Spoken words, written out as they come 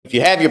If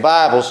you have your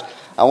Bibles,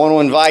 I want to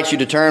invite you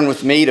to turn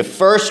with me to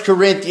 1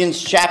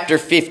 Corinthians chapter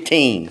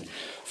 15.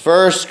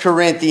 1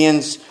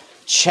 Corinthians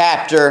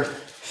chapter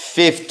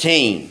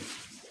 15.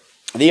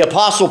 The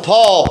Apostle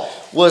Paul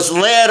was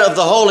led of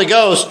the Holy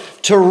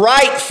Ghost to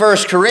write 1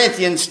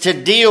 Corinthians to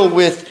deal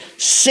with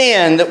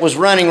sin that was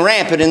running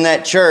rampant in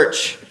that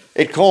church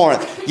at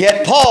Corinth.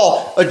 Yet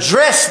Paul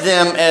addressed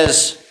them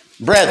as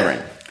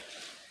brethren.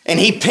 And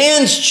he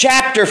pens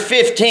chapter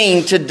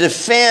 15 to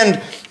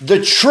defend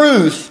the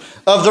truth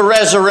of the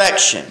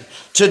resurrection,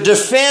 to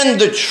defend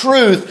the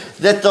truth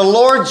that the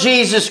Lord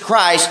Jesus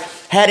Christ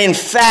had in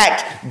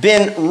fact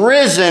been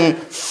risen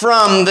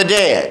from the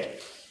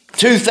dead.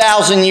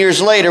 2,000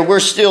 years later,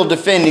 we're still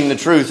defending the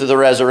truth of the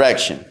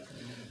resurrection.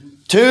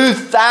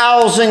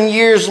 2,000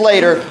 years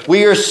later,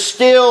 we are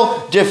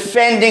still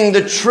defending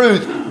the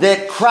truth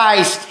that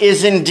Christ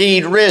is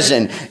indeed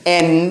risen.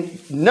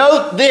 And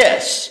note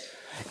this.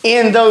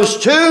 In those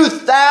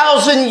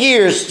 2,000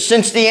 years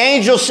since the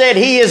angel said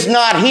he is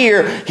not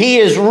here, he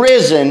is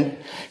risen.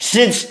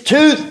 Since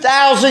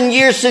 2,000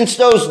 years since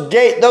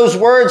those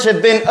words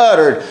have been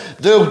uttered,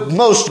 the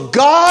most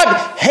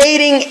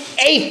God-hating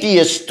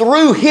atheist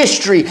through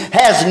history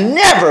has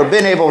never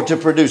been able to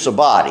produce a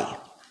body.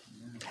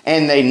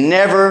 And they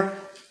never,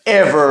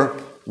 ever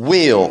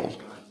will.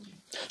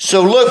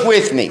 So look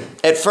with me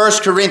at 1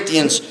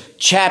 Corinthians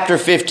chapter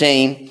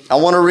 15. I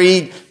want to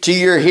read to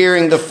your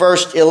hearing the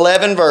first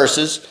 11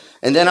 verses,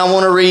 and then I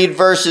want to read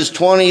verses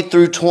 20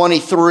 through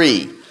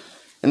 23.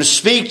 And to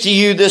speak to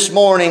you this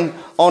morning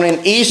on an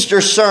Easter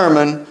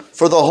sermon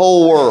for the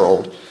whole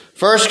world.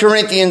 1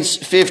 Corinthians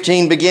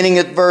 15, beginning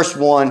at verse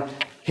 1.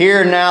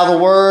 Hear now the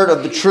word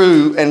of the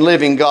true and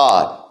living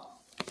God.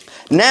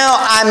 Now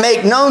I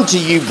make known to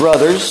you,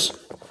 brothers,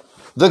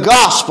 the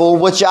gospel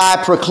which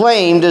I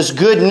proclaimed as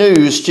good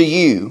news to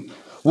you,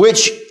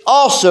 which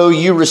also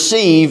you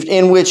received,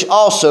 in which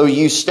also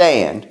you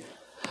stand,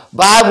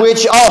 by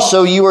which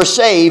also you are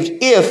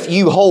saved, if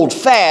you hold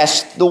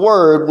fast the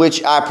word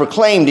which I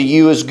proclaimed to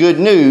you as good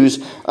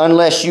news,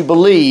 unless you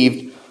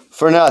believed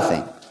for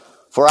nothing.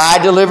 For I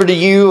delivered to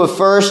you of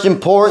first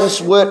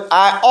importance what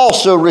I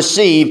also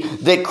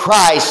received, that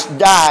Christ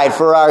died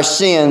for our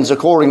sins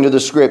according to the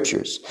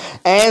Scriptures,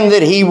 and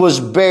that he was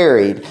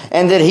buried,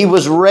 and that he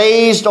was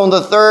raised on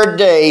the third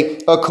day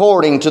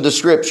according to the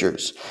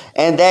Scriptures,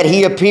 and that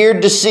he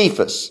appeared to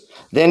Cephas,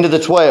 then to the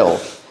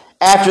 12.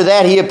 After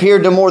that he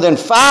appeared to more than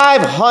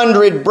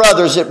 500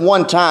 brothers at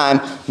one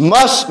time,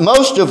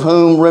 most of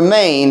whom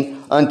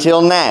remain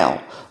until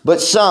now,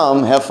 but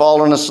some have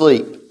fallen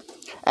asleep.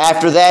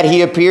 After that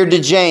he appeared to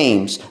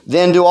James,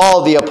 then to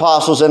all the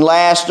apostles, and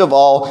last of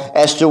all,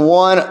 as to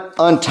one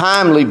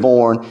untimely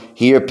born,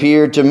 he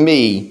appeared to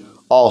me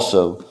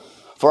also.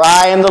 For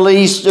I am the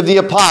least of the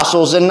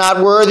apostles, and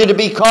not worthy to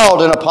be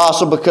called an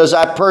apostle, because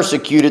I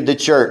persecuted the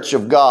church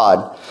of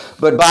God.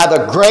 But by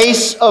the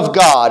grace of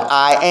God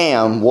I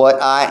am what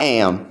I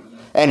am.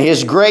 And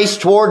his grace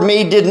toward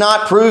me did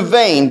not prove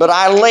vain, but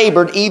I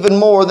labored even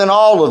more than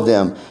all of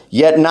them.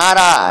 Yet not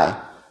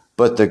I,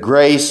 but the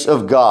grace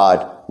of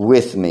God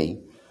with me.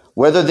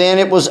 Whether then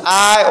it was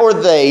I or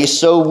they,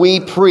 so we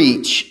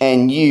preach,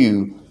 and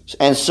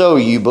so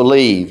you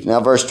believed. Now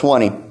verse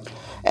 20.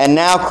 And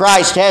now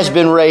Christ has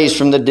been raised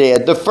from the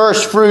dead, the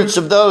first fruits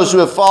of those who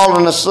have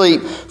fallen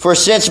asleep. For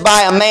since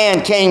by a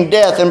man came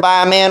death, and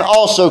by a man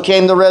also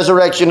came the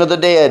resurrection of the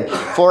dead.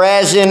 For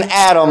as in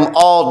Adam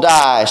all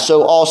die,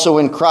 so also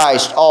in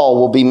Christ all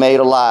will be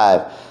made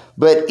alive.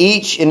 But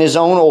each in his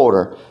own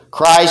order.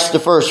 Christ the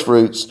first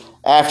fruits,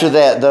 after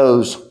that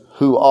those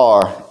who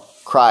are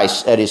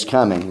Christ at his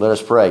coming. Let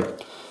us pray.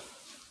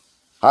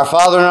 Our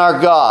Father and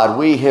our God,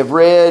 we have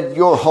read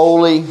your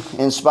holy,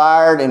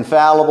 inspired,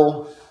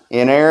 infallible,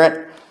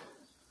 inerrant,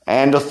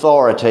 and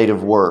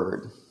authoritative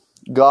word.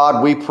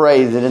 God, we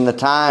pray that in the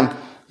time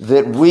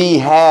that we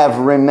have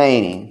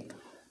remaining,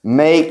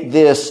 make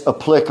this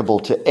applicable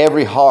to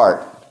every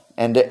heart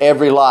and to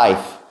every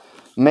life.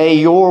 May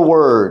your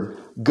word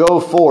go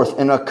forth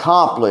and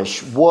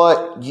accomplish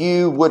what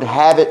you would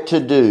have it to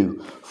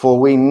do. For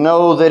we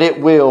know that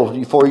it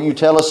will, for you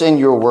tell us in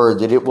your word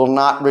that it will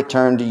not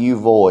return to you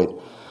void.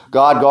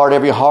 God, guard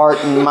every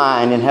heart and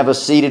mind, and have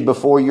us seated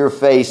before your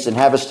face, and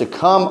have us to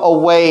come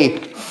away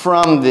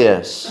from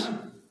this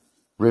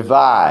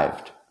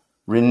revived,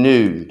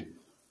 renewed.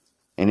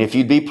 And if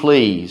you'd be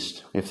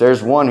pleased, if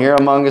there's one here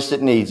among us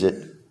that needs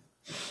it,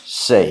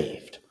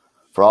 saved.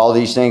 For all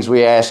these things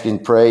we ask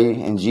and pray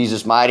in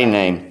Jesus' mighty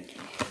name.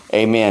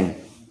 Amen.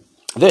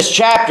 This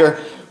chapter,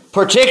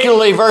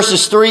 particularly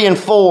verses 3 and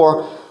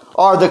 4,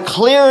 are the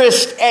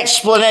clearest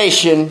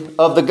explanation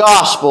of the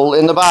gospel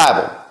in the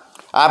Bible.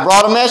 I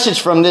brought a message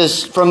from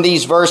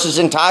these verses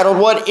entitled,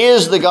 What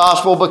is the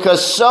Gospel?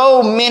 Because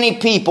so many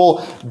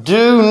people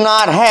do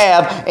not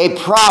have a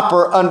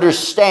proper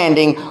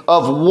understanding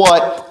of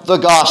what the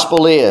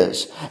gospel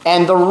is.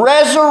 And the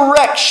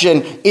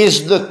resurrection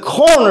is the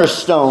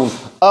cornerstone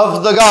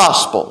of the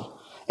gospel.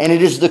 And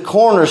it is the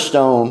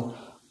cornerstone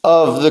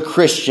of the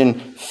Christian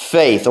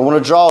faith. I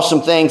want to draw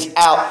some things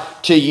out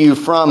to you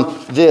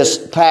from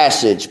this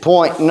passage.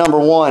 Point number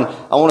one,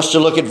 I want us to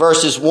look at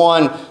verses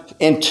 1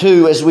 and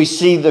 2 as we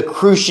see the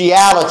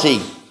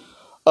cruciality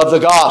of the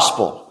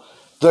gospel.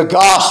 The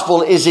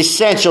gospel is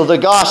essential. The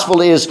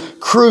gospel is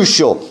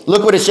crucial.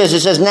 Look what it says.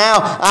 It says, now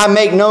I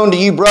make known to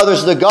you,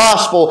 brothers, the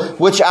gospel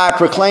which I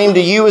proclaim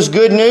to you is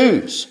good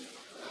news,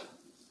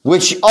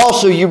 which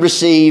also you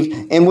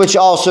received, in which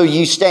also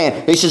you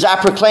stand. He says, I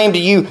proclaim to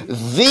you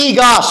the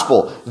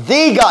gospel.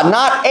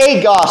 Not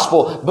a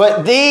gospel,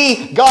 but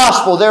the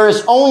gospel. There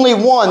is only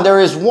one. There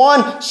is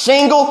one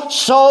single,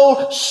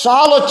 sole,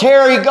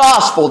 solitary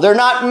gospel. There are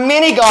not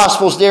many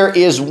gospels. There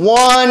is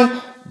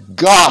one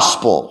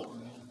gospel.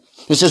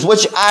 It says,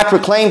 which I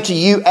proclaim to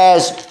you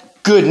as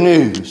good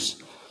news.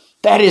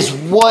 That is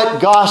what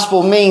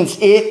gospel means.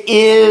 It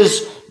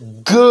is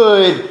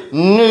good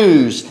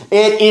news.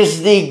 It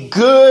is the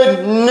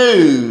good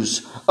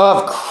news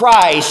of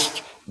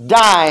Christ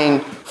dying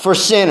for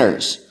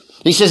sinners.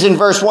 He says in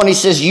verse 1, he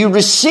says, you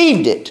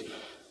received it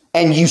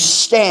and you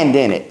stand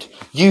in it.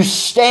 You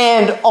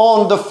stand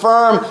on the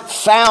firm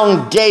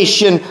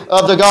foundation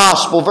of the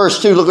gospel. Verse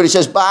 2, look what he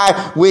says, by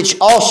which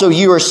also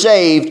you are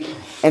saved.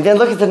 And then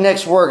look at the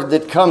next word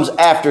that comes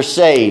after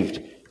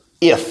saved.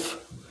 If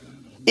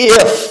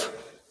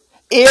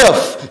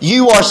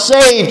you are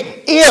saved,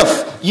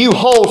 if you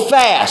hold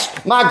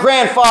fast. My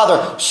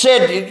grandfather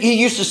said, he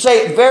used to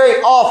say it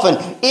very often,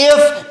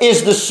 if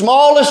is the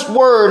smallest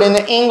word in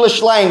the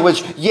English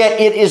language, yet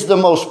it is the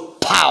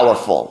most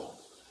powerful.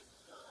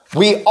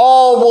 We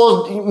all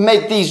will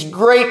make these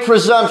great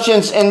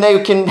presumptions and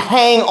they can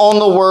hang on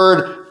the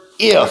word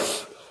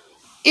if.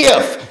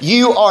 If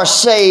you are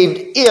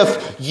saved,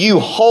 if you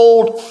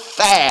hold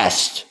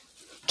fast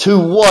to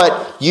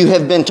what you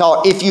have been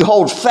taught, if you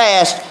hold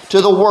fast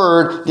to the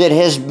word that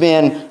has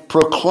been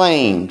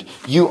proclaimed,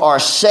 you are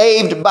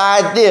saved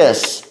by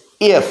this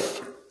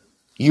if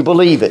you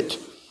believe it.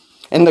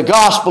 And the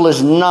gospel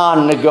is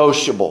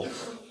non-negotiable.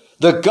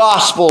 The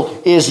gospel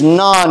is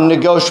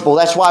non-negotiable.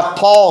 That's why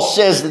Paul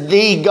says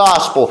the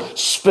gospel, a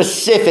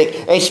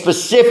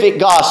specific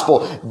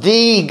gospel.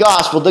 The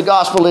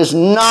gospel is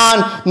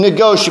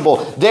non-negotiable.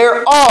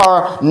 There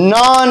are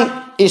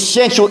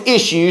non-essential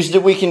issues that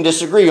we can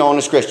disagree on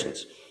as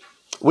Christians.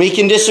 We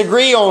can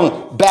disagree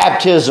on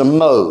baptism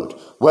mode,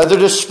 whether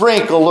to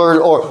sprinkle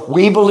or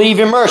we believe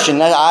immersion.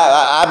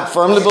 I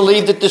firmly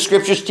believe that the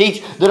scriptures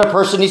teach that a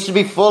person needs to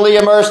be fully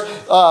immersed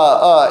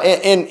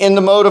in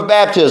the mode of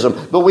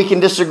baptism. But we can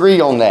disagree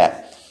on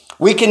that.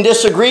 We can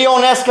disagree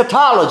on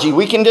eschatology.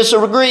 We can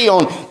disagree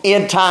on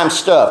end time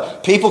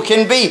stuff. People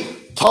can be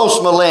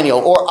post-millennial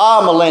or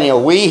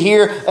amillennial. We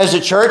here as a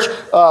church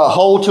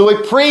hold to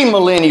a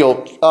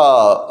premillennial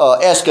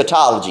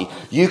eschatology.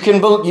 You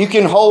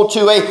can hold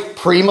to a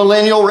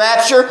premillennial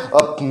rapture,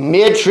 a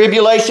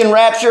mid-tribulation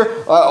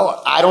rapture.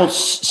 I don't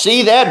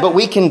see that, but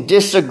we can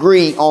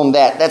disagree on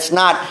that. That's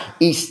not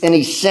an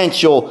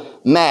essential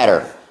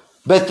matter.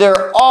 But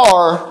there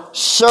are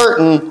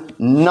certain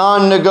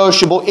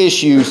non-negotiable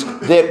issues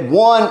that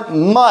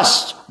one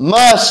must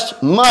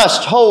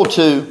hold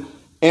to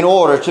in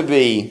order to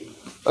be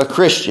a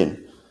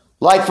Christian.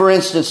 Like, for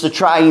instance, the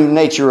triune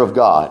nature of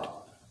God.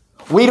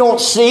 We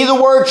don't see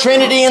the word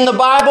Trinity in the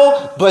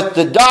Bible, but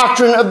the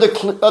doctrine of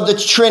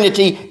the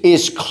Trinity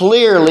is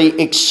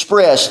clearly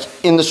expressed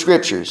in the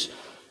Scriptures.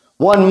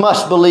 One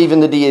must believe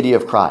in the deity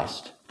of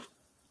Christ.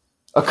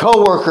 A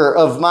coworker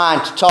of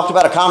mine talked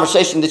about a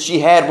conversation that she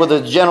had with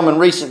a gentleman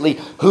recently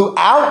who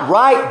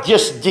outright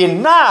just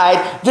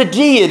denied the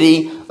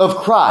deity of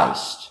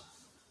Christ.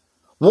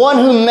 One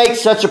who makes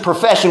such a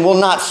profession will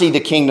not see the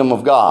kingdom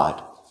of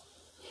God.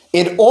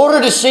 In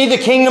order to see the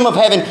kingdom of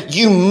heaven,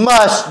 you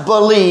must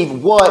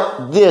believe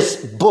what this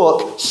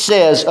book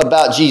says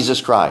about Jesus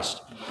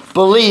Christ.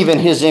 Believe in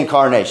His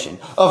incarnation,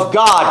 of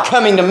God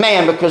coming to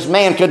man because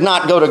man could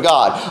not go to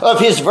God, of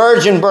His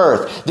virgin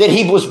birth, that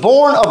He was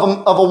born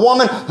of a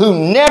woman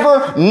who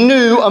never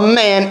knew a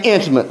man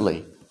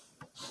intimately.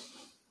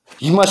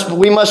 We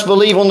must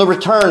believe on the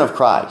return of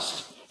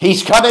Christ.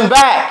 He's coming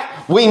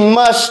back. We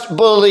must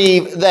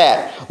believe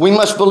that. We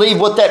must believe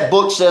what that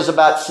book says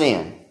about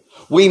sin.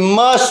 We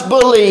must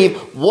believe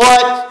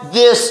what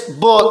this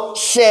book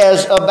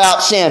says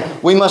about sin.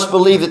 We must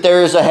believe that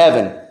there is a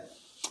heaven.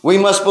 We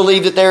must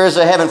believe that there is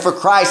a heaven, for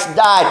Christ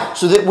died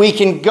so that we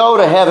can go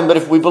to heaven. But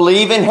if we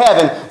believe in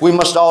heaven, we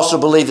must also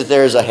believe that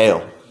there is a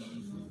hell.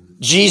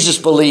 Jesus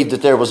believed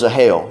that there was a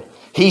hell.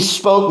 He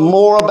spoke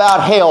more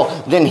about hell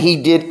than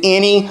He did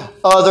any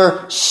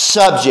other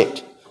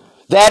subject.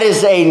 That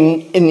is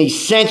an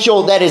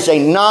essential, that is a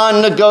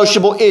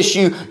non-negotiable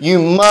issue.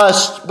 You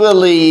must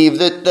believe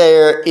that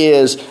there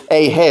is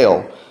a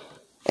hell.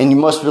 And you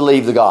must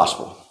believe the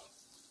gospel.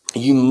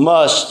 You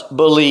must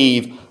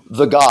believe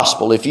the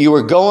gospel. If you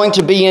are going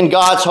to be in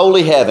God's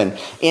holy heaven,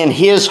 in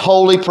His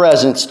holy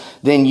presence,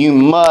 then you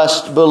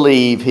must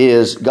believe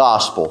His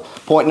gospel.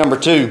 Point number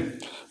 2.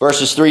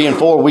 Verses 3 and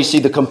 4, we see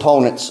the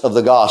components of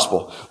the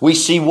gospel. We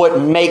see what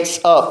makes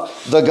up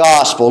the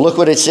gospel. Look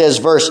what it says,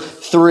 verse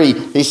 3.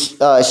 It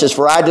says,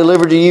 for I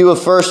delivered to you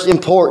of first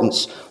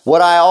importance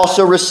what I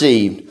also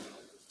received,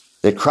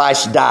 that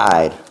Christ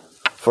died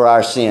for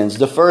our sins.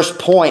 The first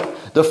point,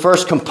 the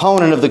first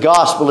component of the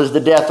gospel is the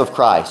death of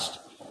Christ.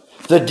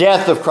 The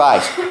death of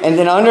Christ. And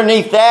then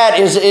underneath that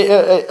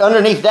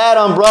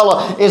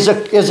umbrella is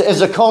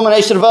a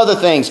culmination of other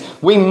things.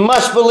 We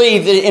must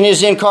believe in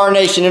His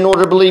incarnation in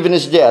order to believe in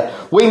His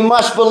death. We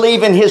must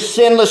believe in His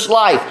sinless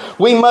life.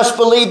 We must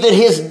believe that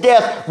His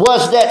death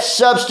was that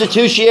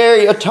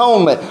substitutionary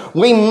atonement.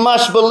 We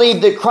must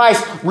believe that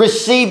Christ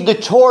received the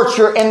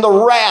torture and the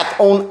wrath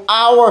on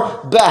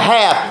our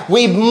behalf.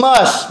 We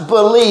must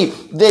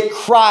believe that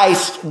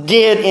Christ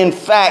did in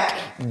fact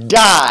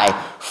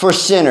die for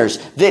sinners,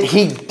 that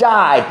He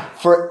died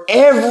for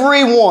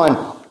everyone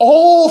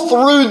all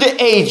through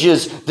the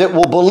ages that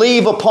will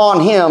believe upon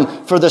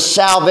Him for the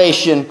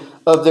salvation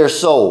of their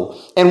soul.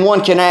 And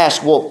one can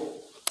ask, well,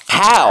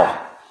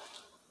 how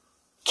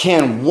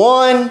can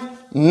one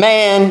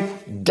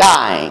man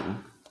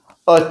dying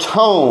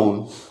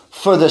atone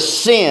for the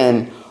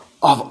sin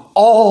of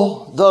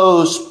all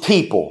those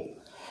people?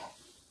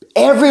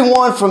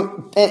 Everyone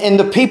from, and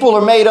the people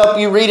are made up,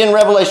 you read in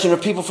Revelation,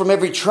 of people from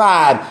every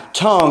tribe,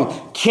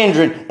 tongue,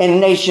 kindred, and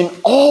nation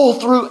all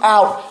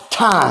throughout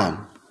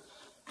time.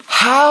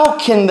 How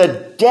can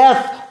the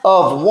death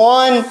of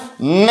one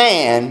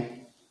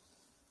man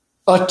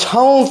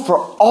atone for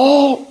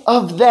all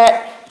of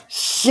that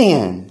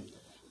sin?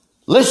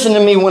 Listen to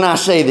me when I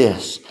say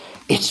this.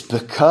 It's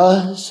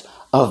because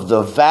of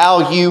the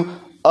value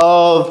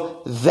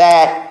of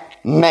that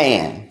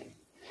man.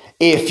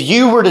 If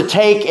you were to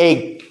take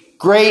a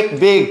great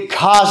big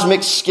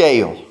cosmic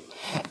scale,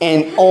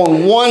 and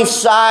on one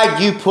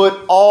side you put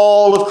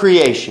all of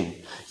creation.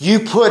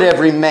 You put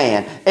every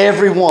man,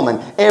 every woman,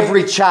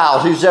 every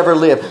child who's ever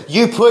lived.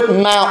 You put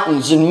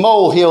mountains and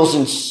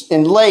molehills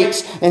and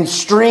lakes and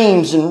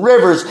streams and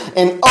rivers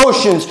and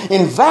oceans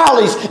and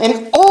valleys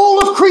and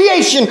all of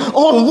creation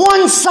on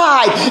one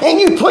side, and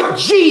you put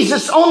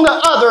Jesus on the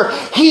other.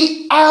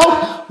 He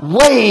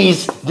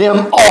outweighs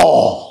them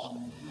all.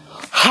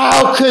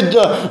 How could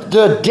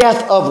the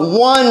death of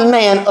one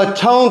man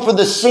atone for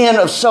the sin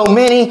of so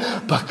many?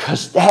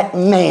 Because that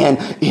man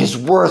is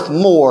worth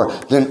more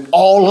than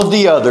all of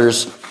the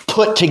others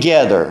put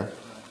together.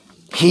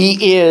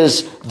 He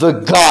is the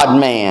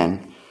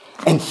God-man.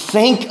 And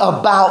think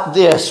about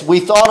this. We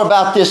thought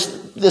about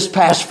this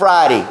past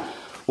Friday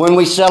when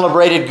we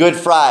celebrated Good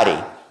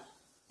Friday.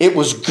 It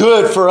was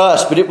good for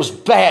us, but it was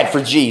bad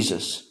for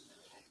Jesus.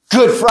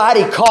 Good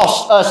Friday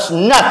cost us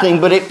nothing,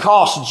 but it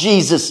cost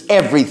Jesus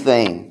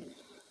everything.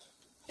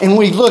 And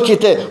we look at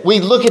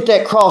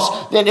that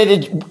cross,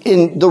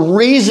 and the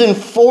reason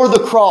for the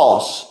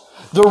cross,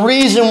 the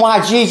reason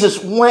why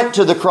Jesus went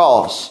to the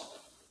cross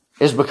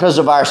is because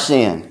of our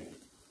sin.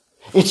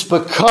 It's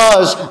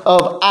because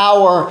of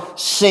our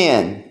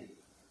sin.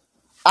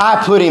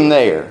 I put Him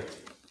there,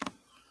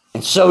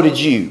 and so did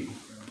you.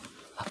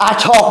 I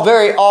talk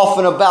very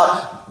often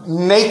about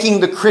making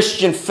the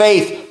Christian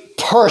faith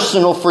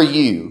personal for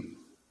you.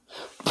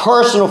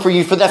 Personal for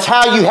you. For that's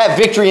how you have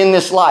victory in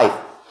this life.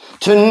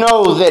 To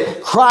know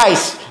that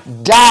Christ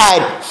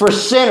died for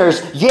sinners.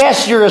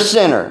 Yes, you're a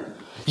sinner.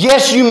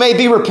 Yes, you may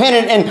be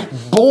repentant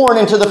and born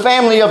into the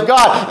family of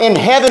God. And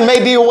heaven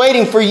may be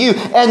awaiting for you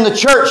and the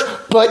church.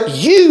 But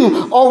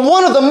you are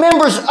one of the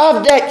members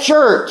of that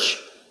church.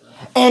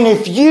 And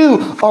if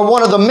you are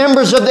one of the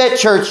members of that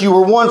church, you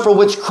were one for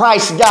which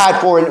Christ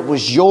died for. And it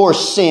was your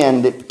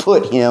sin that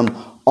put Him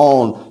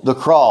on the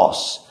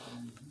cross.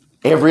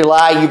 Every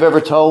lie you've ever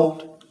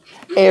told,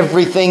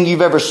 everything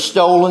you've ever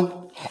stolen,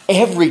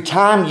 every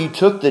time you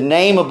took the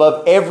name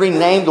above every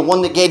name, the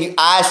one that gave you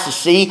eyes to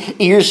see,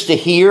 ears to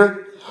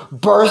hear,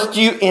 birthed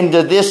you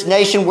into this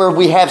nation where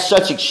we have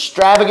such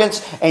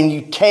extravagance, and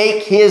you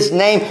take His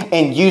name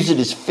and use it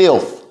as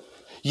filth.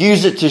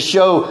 Use it to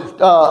show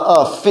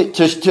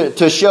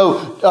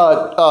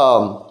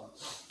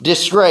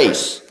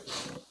disgrace.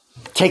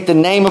 Take the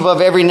name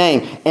above every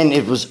name, and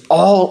it was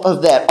all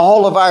of that,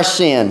 all of our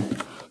sin.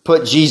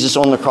 Put Jesus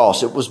on the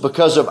cross. It was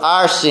because of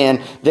our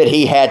sin that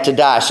He had to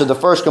die. So the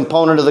first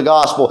component of the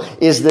gospel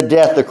is the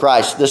death of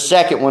Christ. The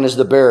second one is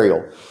the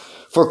burial.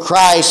 For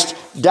Christ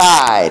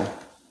died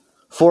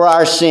for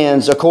our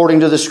sins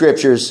according to the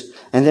Scriptures.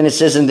 And then it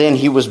says, and then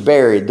He was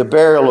buried. The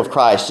burial of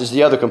Christ is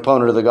the other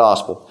component of the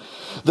gospel.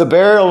 The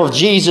burial of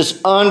Jesus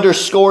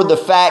underscored the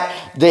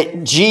fact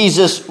that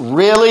Jesus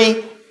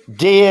really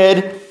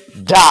did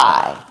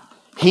die.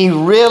 He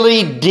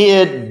really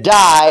did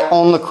die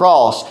on the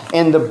cross.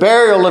 And the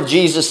burial of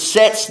Jesus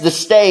sets the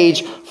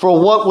stage for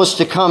what was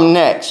to come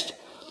next.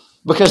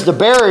 Because the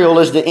burial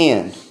is the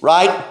end,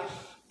 right?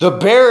 The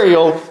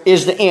burial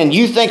is the end.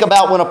 You think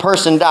about when a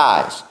person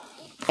dies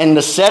and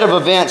the set of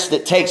events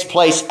that takes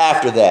place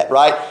after that,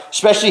 right?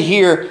 Especially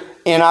here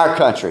in our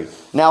country.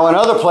 Now, in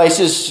other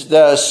places,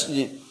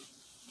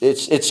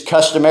 it's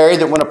customary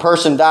that when a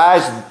person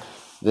dies,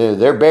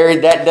 they're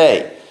buried that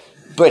day.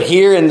 But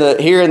here in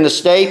the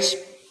States,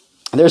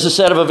 there's a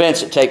set of events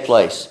that take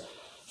place.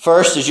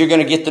 First is you're going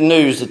to get the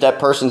news that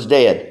person's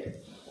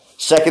dead.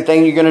 Second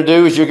thing you're going to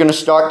do is you're going to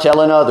start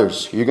telling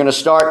others. You're going to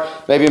start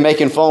maybe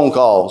making phone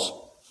calls.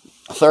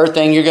 Third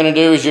thing you're going to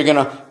do is you're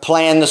going to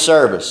plan the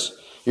service.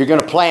 You're going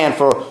to plan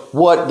for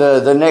what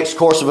the next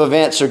course of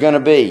events are going to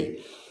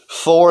be.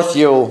 Fourth,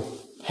 you'll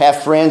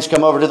have friends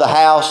come over to the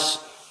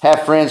house,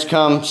 have friends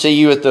come see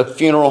you at the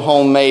funeral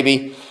home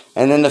maybe.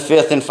 And then the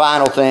fifth and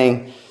final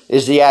thing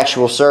is the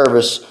actual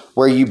service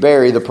where you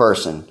bury the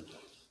person.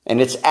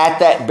 And it's at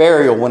that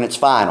burial when it's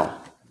final.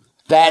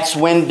 That's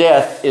when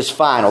death is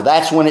final.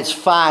 That's when it's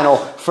final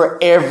for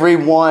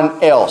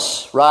everyone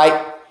else,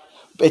 right?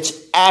 It's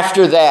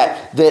after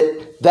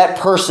that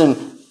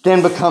person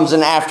then becomes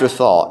an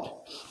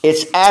afterthought.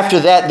 It's after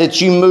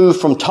that you move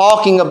from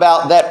talking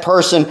about that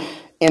person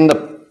in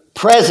the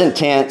present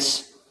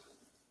tense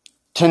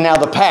to now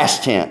the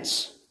past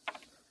tense.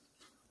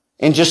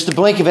 In just the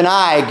blink of an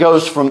eye, it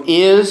goes from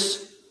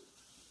is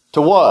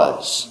to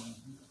was.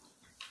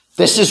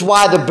 This is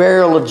why the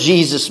burial of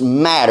Jesus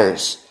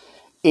matters.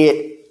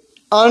 It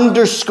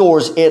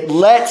underscores, it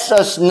lets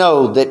us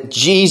know that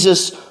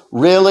Jesus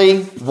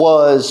really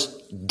was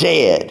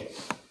dead.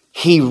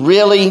 He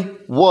really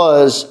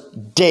was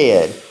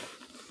dead.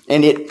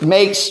 And it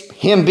makes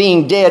him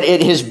being dead,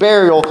 his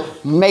burial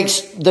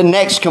makes the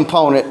next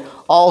component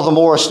all the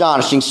more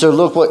astonishing.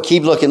 So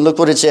keep looking, look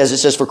what it says. It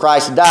says, for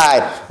Christ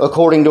died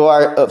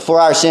for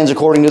our sins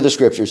according to the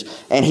Scriptures.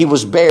 And he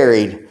was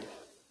buried,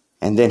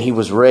 and then he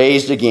was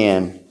raised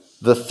again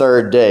the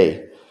third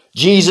day.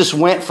 Jesus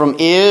went from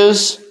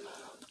is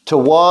to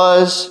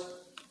was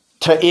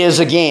to is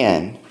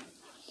again.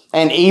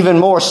 And even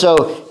more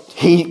so,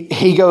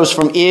 he goes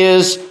from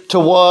is to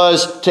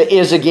was to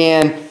is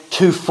again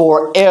to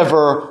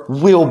forever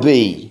will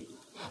be.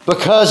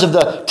 Because of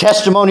the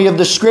testimony of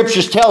the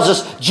Scriptures tells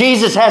us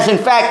Jesus has in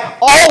fact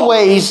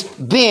always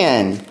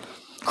been.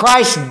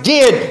 Christ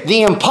did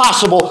the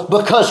impossible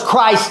because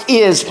Christ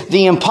is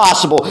the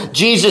impossible.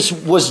 Jesus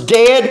was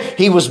dead,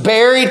 he was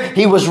buried,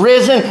 he was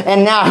risen,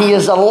 and now he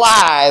is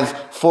alive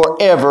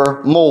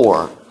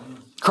forevermore.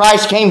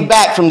 Christ came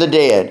back from the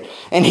dead,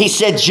 and he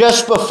said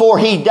just before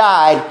he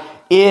died,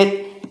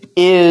 it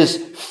is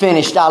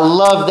finished. I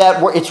love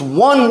that word. It's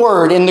one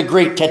word in the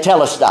Greek,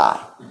 tetelestai.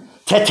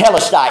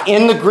 Tetelestai.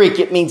 In the Greek,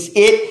 it means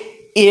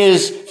it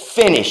is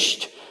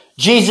finished.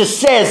 Jesus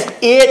says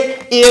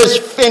it is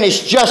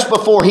finished just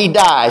before he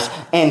dies.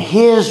 And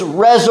his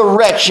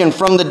resurrection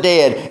from the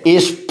dead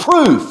is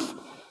proof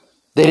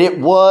that it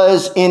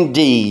was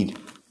indeed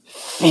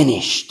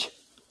finished.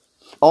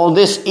 On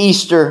this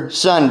Easter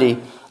Sunday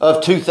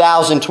of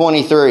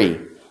 2023,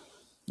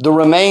 the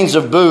remains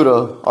of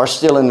Buddha are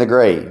still in the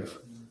grave.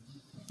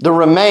 The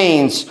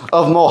remains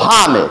of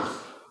Muhammad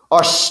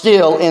are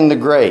still in the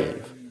grave.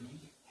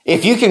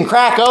 If you can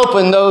crack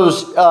open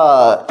those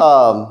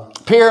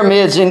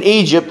pyramids in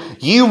Egypt,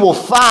 you will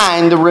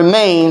find the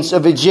remains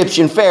of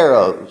Egyptian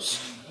pharaohs.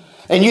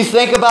 And you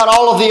think about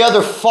all of the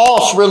other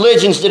false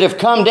religions that have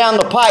come down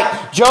the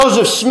pike.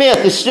 Joseph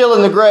Smith is still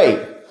in the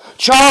grave.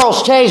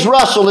 Charles Taze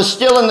Russell is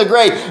still in the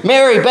grave.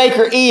 Mary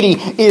Baker Eddy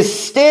is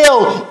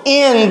still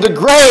in the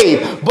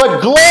grave. But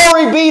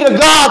glory be to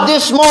God,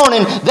 this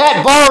morning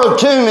that borrowed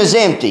tomb is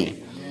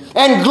empty.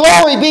 And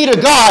glory be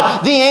to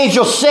God, the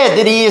angel said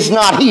that he is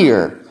not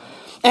here.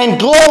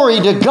 And glory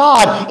to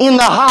God in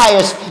the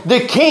highest, the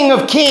King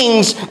of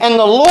Kings and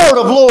the Lord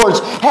of Lords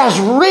has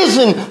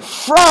risen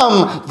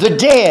from the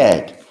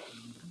dead.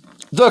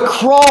 The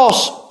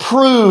cross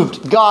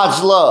proved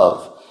God's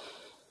love.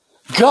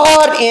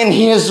 God in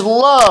his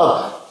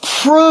love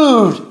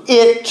proved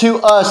it to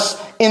us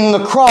in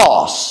the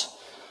cross.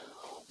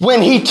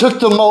 When he took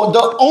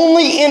the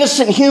only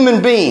innocent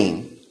human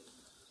being,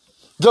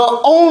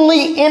 the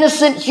only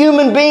innocent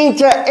human being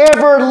to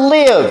ever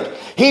live.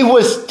 He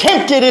was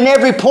tempted in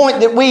every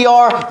point that we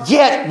are,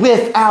 yet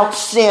without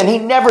sin. He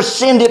never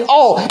sinned at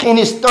all in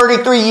his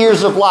 33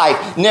 years of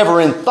life. Never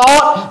in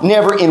thought,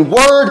 never in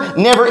word,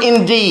 never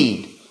in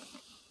deed.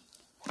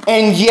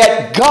 And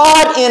yet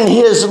God in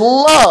his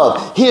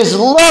love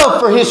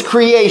for his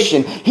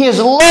creation, his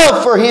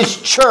love for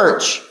his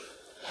church,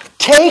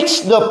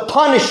 takes the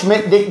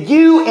punishment that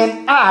you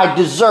and I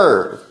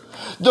deserve.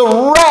 The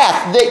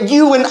wrath that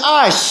you and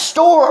I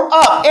store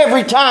up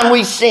every time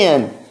we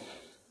sin.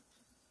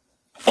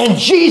 And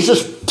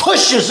Jesus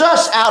pushes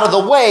us out of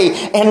the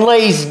way and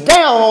lays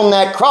down on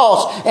that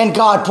cross, and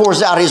God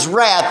pours out his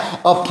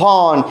wrath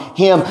upon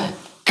him.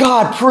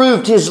 God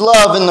proved his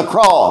love in the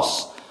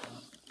cross.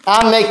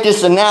 I make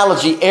this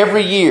analogy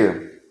every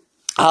year.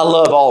 I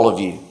love all of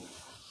you.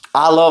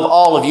 I love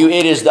all of you.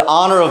 It is the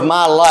honor of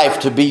my life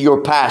to be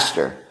your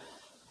pastor.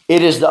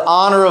 It is the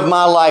honor of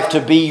my life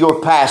to be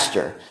your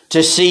pastor.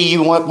 To see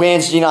you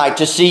Wednesday night,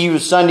 to see you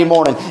Sunday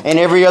morning, and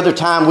every other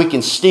time we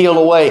can steal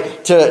away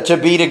to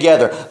be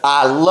together.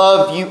 I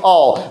love you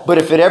all. But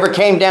if it ever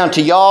came down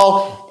to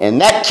y'all and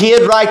that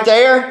kid right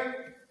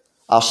there,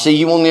 I'll see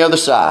you on the other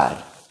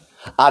side.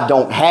 I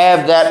don't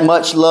have that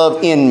much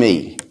love in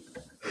me.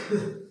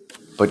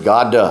 But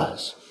God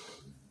does.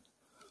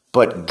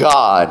 But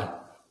God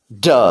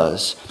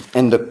does.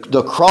 And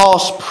the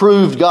cross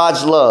proved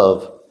God's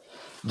love.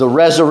 The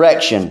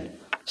resurrection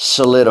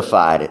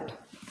solidified it.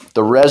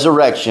 The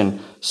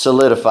resurrection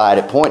solidified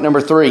it. Point number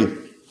 3.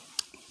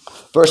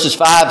 Verses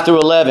 5 through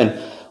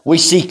 11, we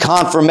see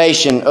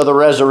confirmation of the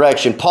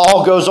resurrection.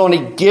 Paul goes on,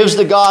 he gives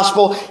the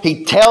gospel,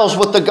 he tells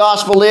what the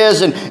gospel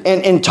is,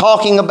 and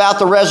talking about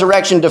the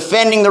resurrection,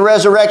 defending the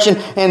resurrection.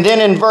 And then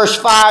in verse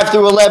 5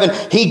 through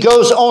 11, he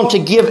goes on to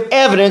give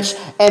evidence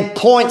and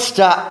points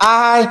to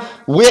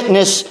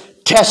eyewitness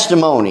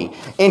testimony.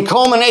 In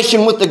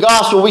culmination with the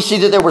gospel, we see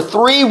that there were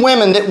 3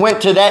 women that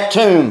went to that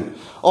tomb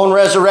on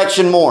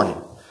resurrection morning.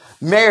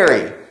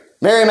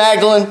 Mary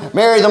Magdalene,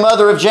 Mary the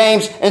mother of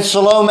James, and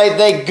Salome.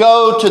 They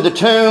go to the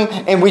tomb,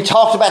 and we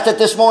talked about that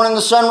this morning in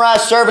the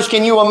sunrise service.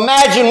 Can you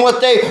imagine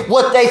what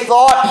they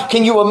thought?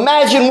 Can you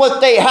imagine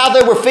how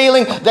they were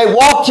feeling? They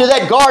walk to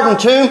that garden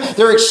tomb.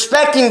 They're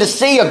expecting to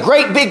see a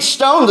great big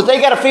stone that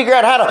they got to figure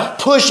out how to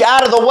push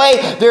out of the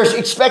way. They're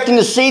expecting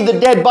to see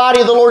the dead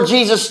body of the Lord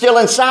Jesus still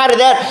inside of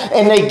that,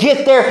 and they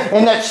get there,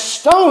 and that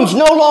stone's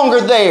no longer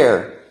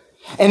there.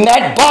 And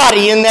that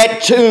body in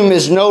that tomb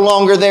is no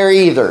longer there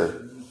either.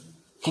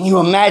 Can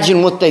you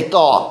imagine what they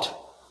thought?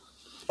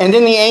 And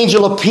then the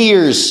angel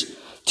appears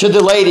to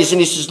the ladies and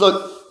he says,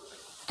 look,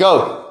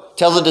 go,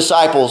 tell the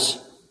disciples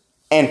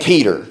and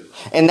Peter.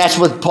 And that's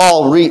what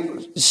Paul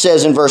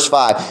says in verse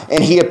 5.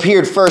 And he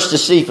appeared first to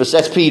Cephas,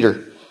 that's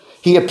Peter.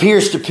 He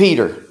appears to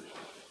Peter.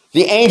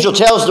 The angel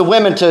tells the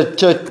women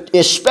he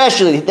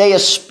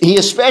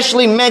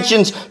especially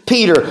mentions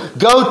Peter.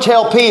 Go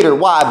tell Peter.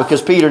 Why?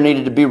 Because Peter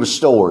needed to be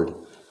restored.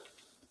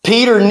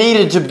 Peter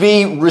needed to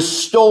be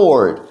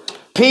restored.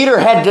 Peter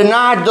had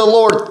denied the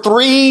Lord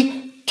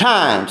 3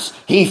 times.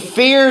 He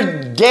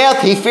feared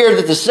death. He feared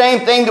that the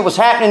same thing that was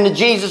happening to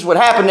Jesus would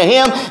happen to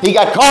him. He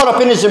got caught up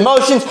in his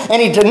emotions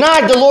and he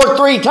denied the Lord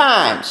 3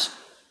 times.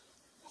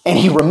 And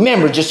he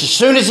remembered just as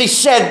soon as he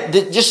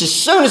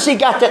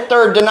got that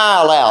third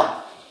denial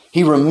out,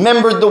 he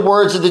remembered the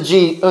words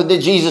that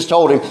Jesus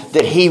told him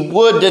that he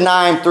would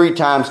deny him 3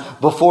 times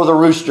before the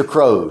rooster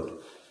crowed.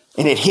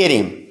 And it hit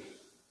him.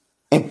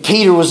 And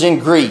Peter was in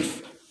grief.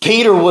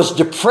 Peter was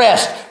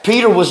depressed.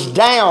 Peter was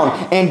down,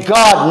 and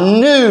God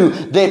knew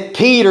that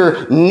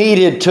Peter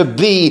needed to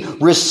be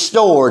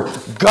restored.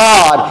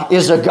 God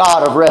is a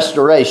God of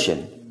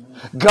restoration.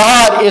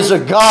 God is a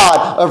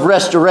God of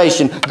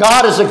restoration.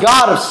 God is a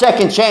God of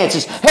second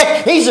chances.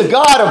 Heck, He's a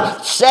God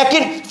of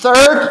second,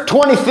 third,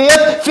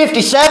 25th,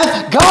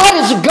 57th. God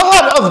is a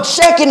God of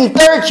second and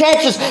third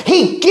chances.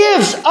 He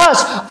gives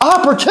us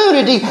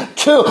opportunity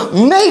to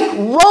make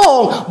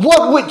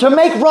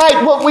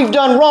right what we've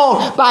done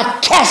wrong by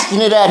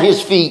casting it at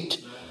His feet.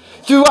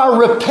 Through our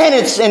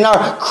repentance and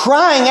our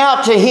crying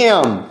out to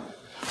Him.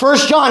 1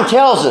 John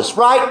tells us,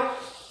 right?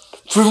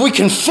 For if we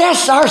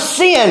confess our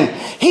sin,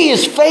 He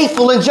is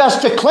faithful and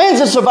just to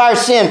cleanse us of our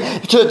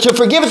sin, to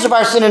forgive us of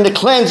our sin and to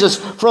cleanse us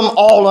from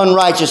all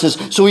unrighteousness.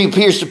 So He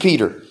appears to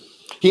Peter.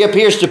 He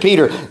appears to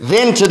Peter,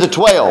 then to the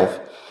 12.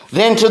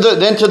 Then to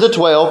the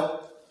 12.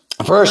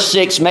 Verse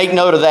 6, make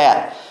note of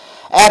that.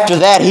 After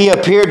that, He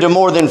appeared to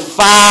more than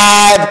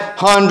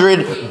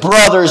 500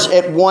 brothers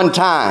at one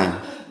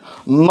time,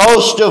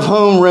 most of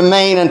whom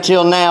remain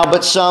until now,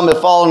 but some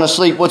have fallen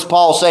asleep. What's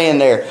Paul saying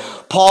there?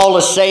 Paul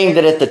is saying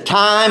that at the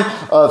time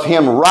of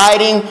him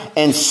writing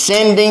and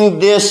sending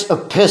this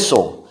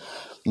epistle,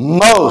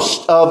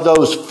 most of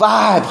those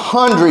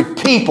 500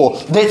 people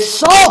that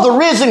saw the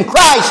risen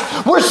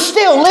Christ were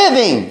still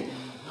living.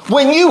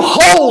 When you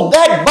hold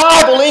that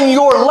Bible in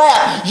your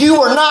lap,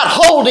 you are not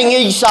holding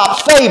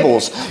Aesop's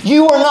fables.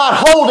 You are not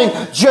holding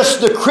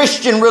just the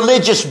Christian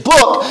religious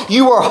book.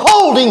 You are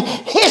holding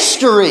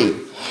history.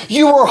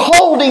 You are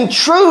holding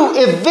true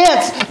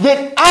events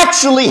that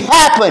actually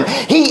happened.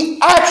 He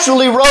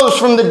actually rose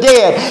from the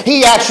dead.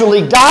 He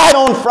actually died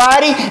on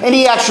Friday, and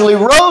He actually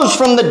rose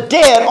from the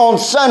dead on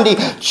Sunday,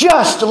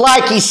 just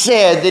like He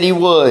said that He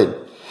would.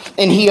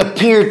 And He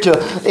appeared to,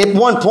 at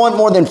one point,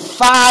 more than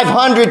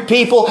 500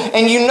 people.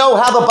 And you know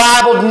how the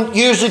Bible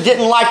usually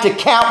didn't like to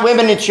count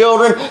women and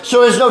children, so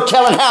there's no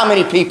telling how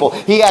many people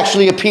He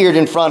actually appeared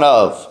in front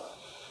of.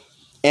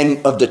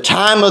 And of the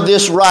time of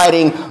this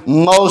writing,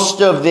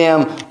 most of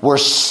them were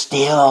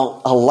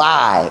still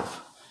alive.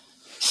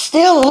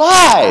 Still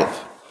alive.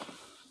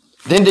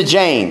 Then to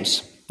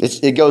James.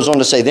 It goes on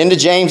to say, then to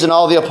James and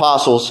all the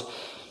apostles.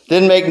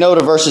 Then make note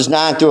of verses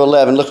 9 through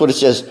 11. Look what it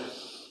says.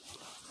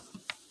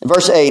 In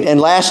verse 8, and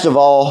last of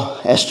all,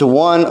 as to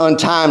one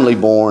untimely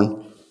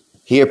born,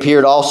 He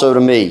appeared also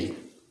to me.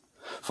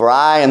 For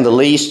I am the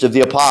least of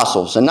the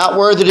apostles, and not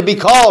worthy to be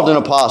called an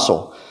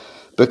apostle,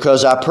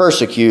 because I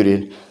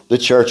persecuted the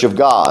church of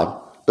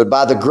God. But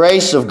by the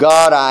grace of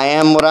God I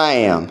am what I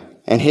am,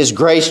 and His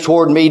grace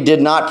toward me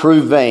did not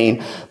prove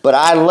vain, but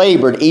I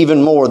labored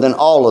even more than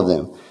all of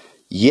them.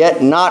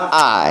 Yet not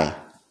I,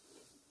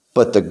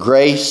 but the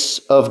grace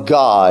of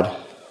God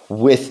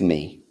with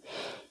me.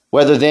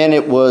 Whether then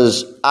it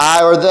was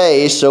I or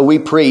they, so we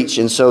preach,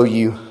 and so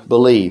you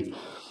believe.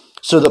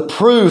 So the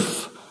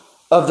proof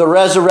of the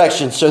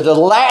resurrection. So the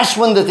last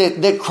one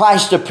that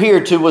Christ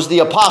appeared to was the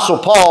Apostle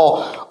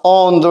Paul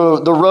on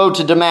the road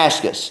to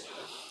Damascus.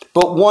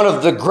 But one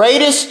of the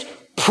greatest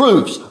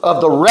proofs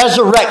of the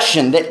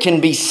resurrection that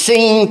can be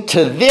seen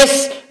to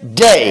this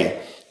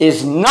day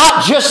is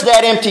not just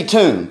that empty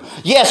tomb.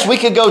 Yes, we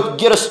could go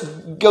get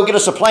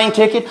us a plane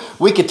ticket.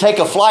 We could take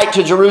a flight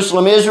to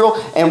Jerusalem, Israel,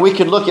 and we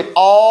could look at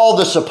all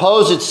the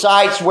supposed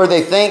sites where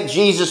they think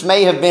Jesus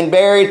may have been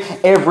buried.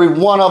 Every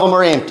one of them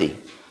are empty.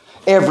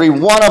 Every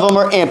one of them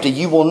are empty.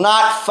 You will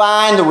not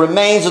find the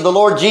remains of the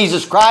Lord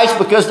Jesus Christ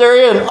because there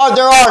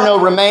are no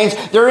remains.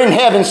 They're in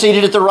heaven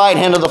seated at the right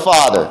hand of the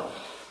Father.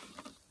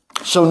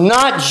 So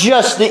not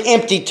just the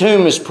empty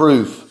tomb is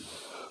proof,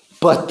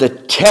 but the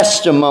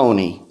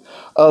testimony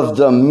of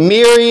the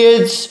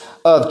myriads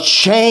of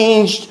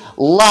changed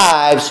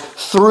lives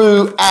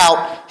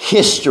throughout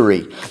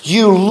history.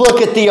 You look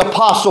at the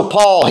Apostle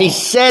Paul. He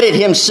said it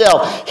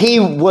himself. He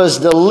was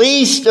the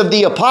least of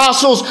the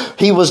apostles.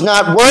 He was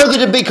not worthy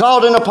to be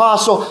called an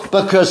apostle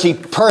because he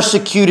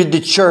persecuted the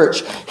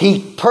church.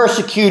 He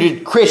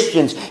persecuted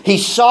Christians. He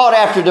sought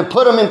after to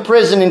put them in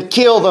prison and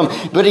kill them.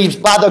 But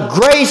by the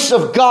grace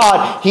of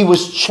God, he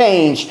was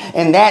changed.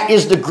 And that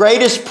is the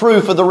greatest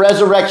proof of the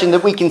resurrection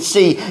that we can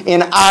see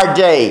in our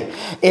day,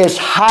 is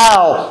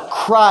how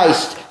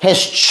Christ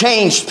has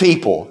changed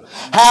people.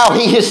 How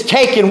he has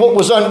taken what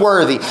was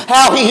unworthy.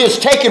 How he has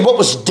taken what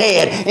was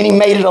dead and he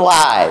made it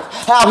alive.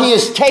 How he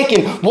has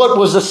taken what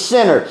was a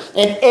sinner.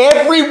 And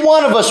every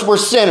one of us were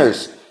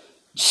sinners.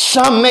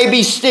 Some may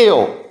be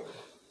still.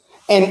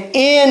 And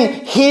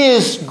in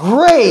his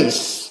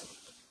grace,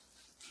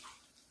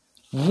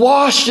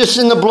 washed us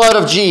in the blood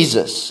of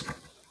Jesus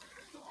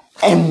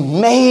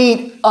and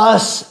made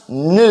us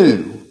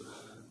new.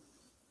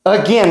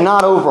 Again,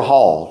 not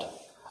overhauled.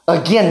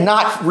 Again,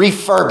 not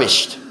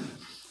refurbished.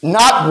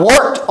 Not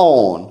worked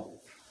on,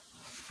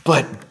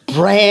 but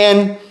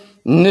brand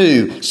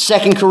new.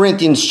 2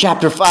 Corinthians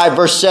chapter 5,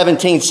 verse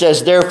 17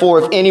 says,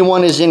 therefore, if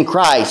anyone is in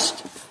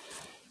Christ,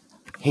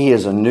 he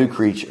is a new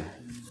creature.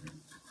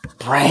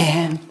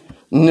 Brand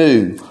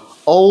new.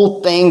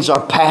 Old things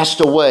are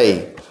passed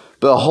away.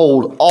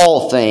 Behold,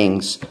 all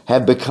things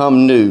have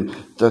become new.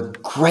 The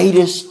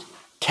greatest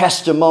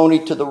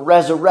testimony to the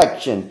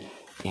resurrection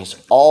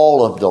is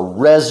all of the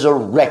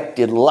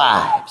resurrected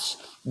lives.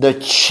 The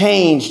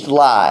changed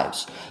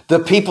lives. The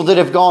people that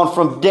have gone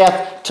from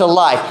death to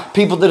life.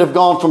 People that have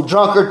gone from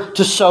drunkard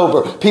to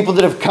sober. People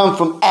that have come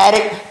from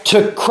addict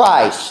to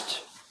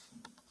Christ.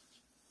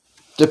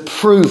 The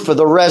proof of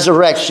the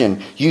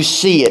resurrection. You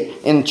see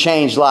it in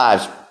changed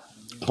lives.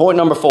 Point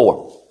number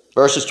 4.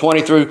 Verses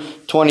 20 through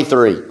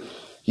 23.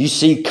 You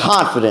see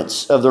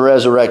confidence of the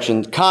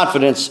resurrection.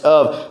 Confidence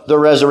of the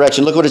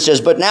resurrection. Look what it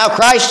says. But now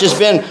Christ has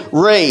been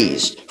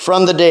raised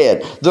from the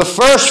dead, the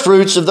first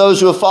fruits of those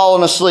who have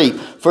fallen asleep.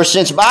 For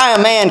since by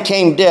a man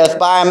came death,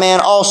 by a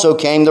man also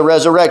came the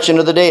resurrection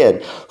of the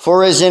dead.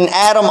 For as in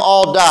Adam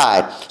all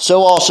died, so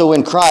also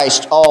in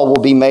Christ all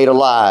will be made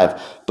alive.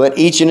 But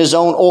each in his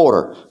own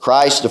order.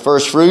 Christ the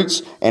first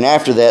fruits, and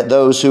after that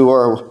those who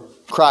are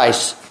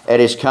Christ at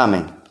his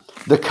coming.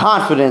 The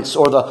confidence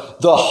or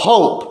the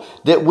hope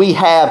that we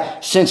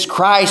have since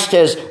Christ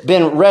has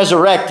been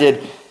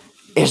resurrected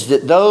is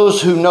that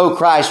those who know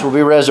Christ will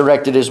be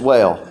resurrected as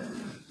well.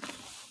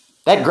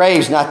 That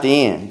grave's not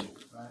the end.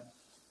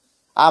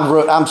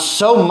 I'm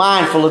so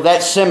mindful of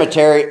that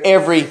cemetery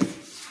every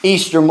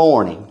Easter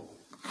morning.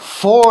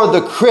 For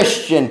the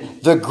Christian,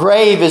 the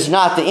grave is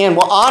not the end.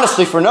 Well,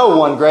 honestly, for no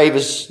one, grave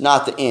is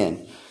not the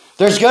end.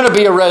 There's going to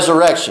be a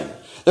resurrection.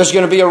 There's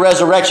going to be a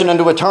resurrection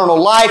unto eternal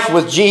life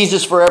with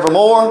Jesus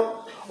forevermore.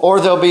 Or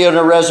there'll be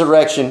a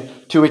resurrection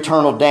to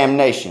eternal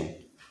damnation.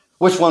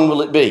 Which one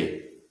will it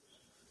be?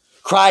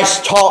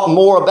 Christ taught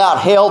more about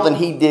hell than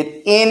he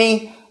did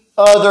any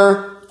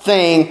other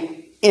thing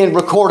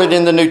recorded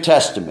in the New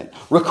Testament,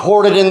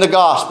 recorded in the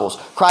Gospels.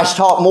 Christ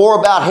taught more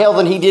about hell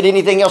than he did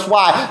anything else.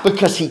 Why?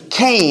 Because he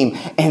came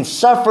and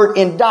suffered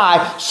and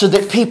died so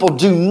that people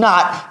do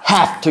not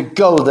have to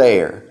go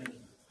there.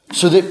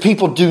 So that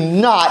people do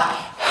not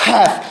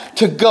have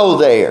to go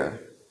there.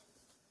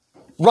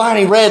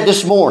 Ronnie read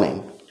this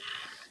morning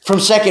from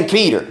 2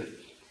 Peter.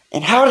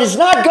 And how it is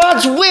not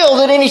God's will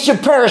that any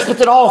should perish, but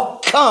that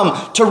all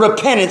come to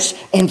repentance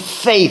and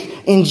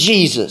faith in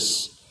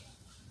Jesus.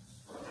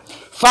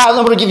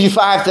 I'm going to give you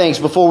 5 things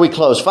before we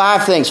close.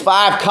 5 things,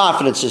 5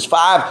 confidences,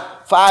 5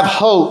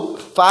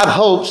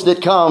 hopes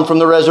that come from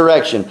the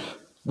resurrection.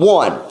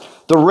 1,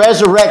 the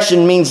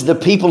resurrection means the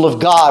people of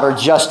God are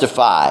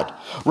justified.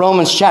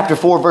 Romans chapter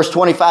 4 verse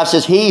 25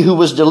 says, he who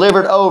was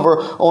delivered over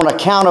on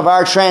account of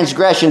our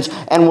transgressions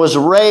and was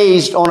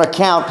raised on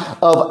account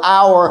of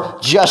our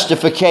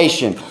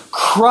justification.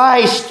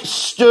 Christ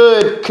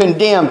stood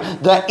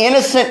condemned. The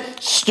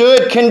innocent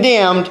stood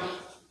condemned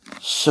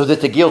so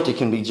that the guilty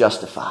can be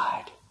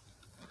justified.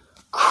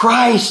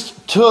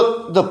 Christ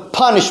took the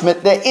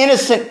punishment. The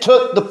innocent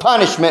took the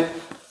punishment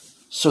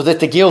so that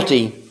the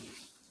guilty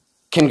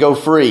can go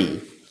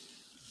free.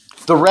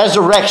 The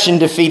resurrection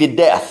defeated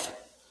death.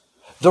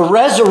 The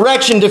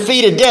resurrection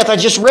defeated death. I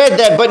just read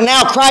that. But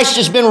now Christ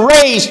has been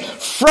raised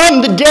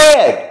from the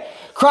dead.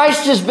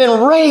 Christ has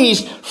been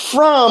raised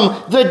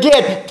from the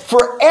dead,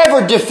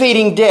 forever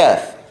defeating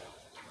death.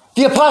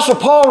 The Apostle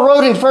Paul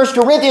wrote in 1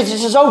 Corinthians, he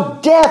says, "Oh,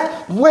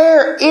 death,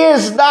 where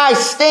is thy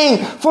sting?"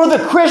 For the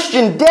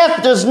Christian,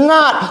 death does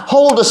not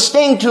hold a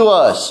sting to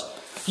us.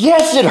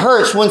 Yes, it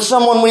hurts when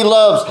someone we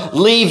love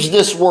leaves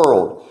this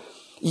world.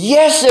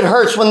 Yes, it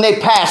hurts when they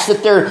pass,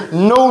 that they're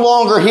no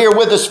longer here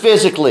with us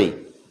physically.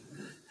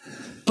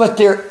 But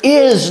there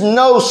is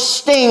no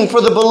sting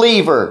for the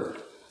believer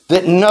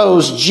that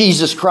knows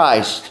Jesus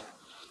Christ.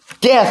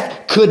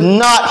 Death could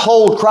not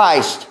hold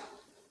Christ.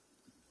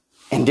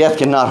 And death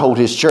cannot hold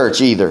His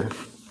church either.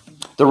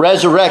 The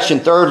resurrection,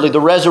 thirdly,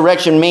 the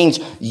resurrection means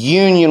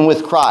union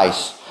with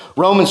Christ.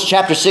 Romans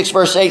chapter 6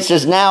 verse 8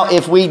 says, "Now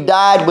if we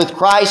died with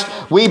Christ,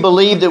 we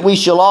believe that we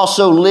shall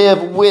also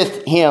live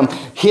with Him."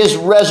 His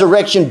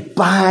resurrection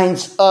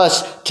binds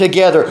us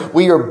together.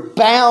 We are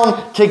bound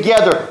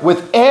together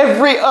with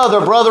every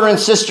other brother and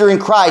sister in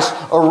Christ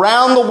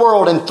around the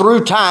world and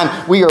through time.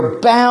 We are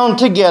bound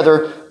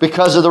together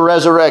because of the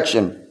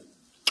resurrection.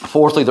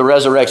 Fourthly, the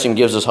resurrection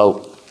gives us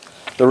hope.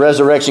 The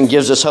resurrection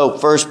gives us hope.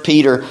 1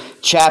 Peter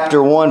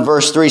chapter 1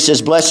 verse 3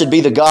 says, "Blessed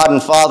be the God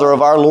and Father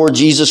of our Lord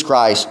Jesus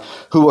Christ,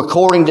 who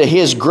according to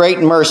His great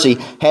mercy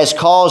has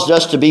caused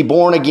us to be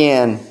born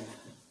again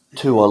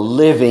to a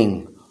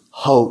living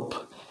hope."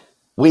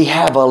 We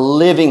have a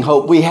living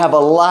hope. We have a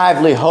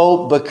lively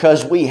hope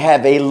because we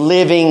have a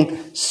living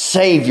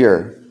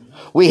Savior.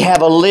 We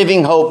have a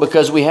living hope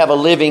because we have a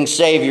living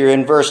Savior.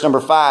 In verse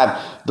number 5,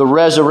 the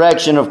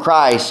resurrection of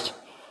Christ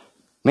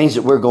means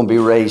that we're going to be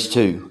raised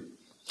too.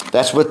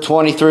 That's what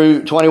 20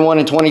 through 21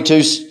 and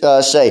 22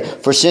 say.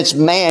 "For since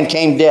man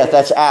came death,"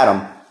 that's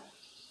Adam.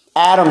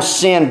 Adam's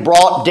sin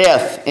brought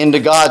death into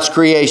God's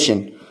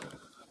creation.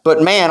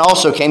 But man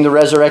also came the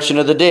resurrection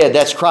of the dead.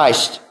 That's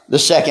Christ, the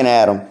second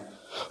Adam.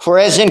 "For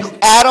as in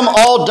Adam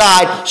all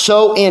died,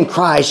 so in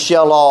Christ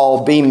shall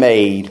all be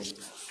made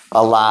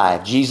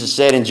alive." Jesus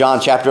said in John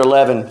chapter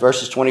 11,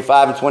 verses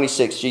 25 and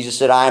 26, Jesus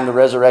said, "I am the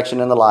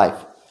resurrection and the life.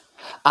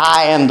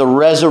 I am the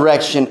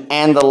resurrection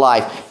and the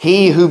life.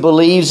 He who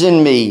believes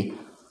in me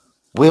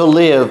will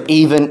live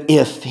even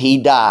if he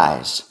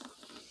dies.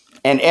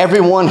 And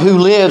everyone who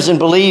lives and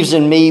believes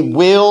in me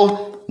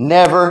will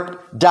never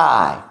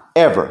die,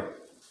 ever."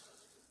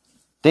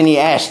 Then he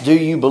asked, do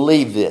you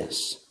believe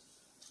this?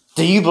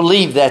 Do you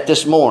believe that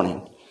this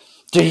morning?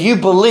 Do you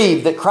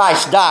believe that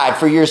Christ died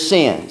for your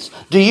sins?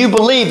 Do you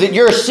believe that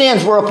your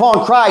sins were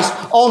upon Christ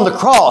on the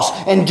cross?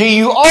 And do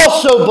you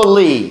also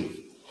believe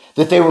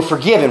that they were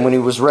forgiven when He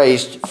was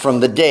raised from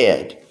the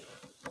dead?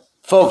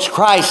 Folks,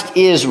 Christ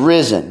is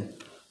risen.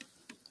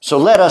 So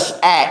let us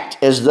act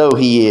as though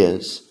He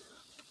is.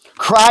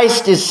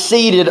 Christ is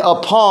seated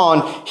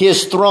upon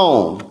His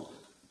throne.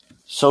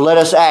 So let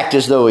us act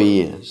as though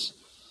He is.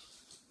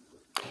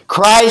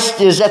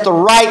 Christ is at the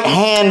right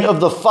hand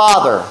of the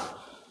Father.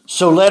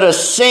 So let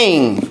us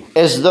sing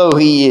as though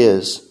He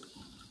is.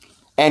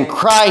 And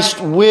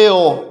Christ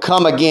will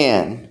come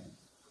again.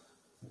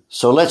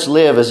 So let's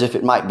live as if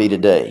it might be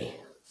today.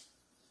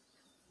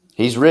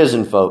 He's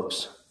risen,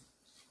 folks.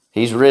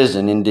 He's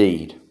risen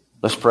indeed.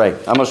 Let's pray.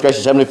 Our most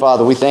gracious Heavenly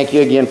Father, we thank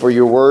You again for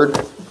Your word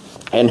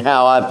and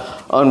how I've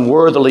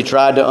unworthily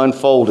tried to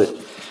unfold it.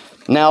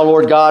 Now,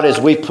 Lord God, as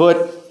we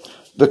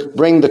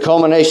bring the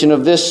culmination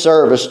of this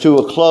service to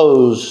a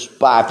close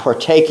by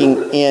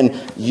partaking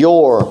in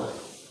Your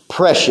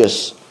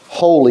precious,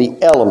 holy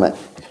element,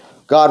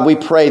 God, we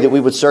pray that we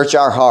would search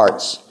our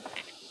hearts,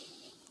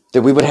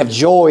 that we would have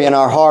joy in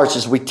our hearts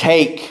as we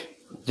take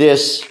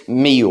this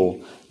meal,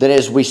 that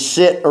as we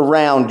sit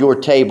around Your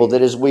table,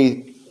 that as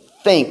we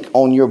think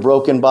on Your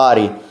broken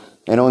body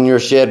and on Your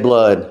shed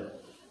blood,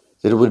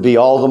 that it would be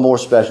all the more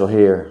special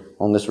here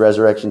on this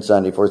Resurrection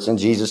Sunday. For it's in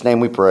Jesus' name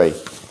we pray.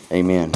 Amen.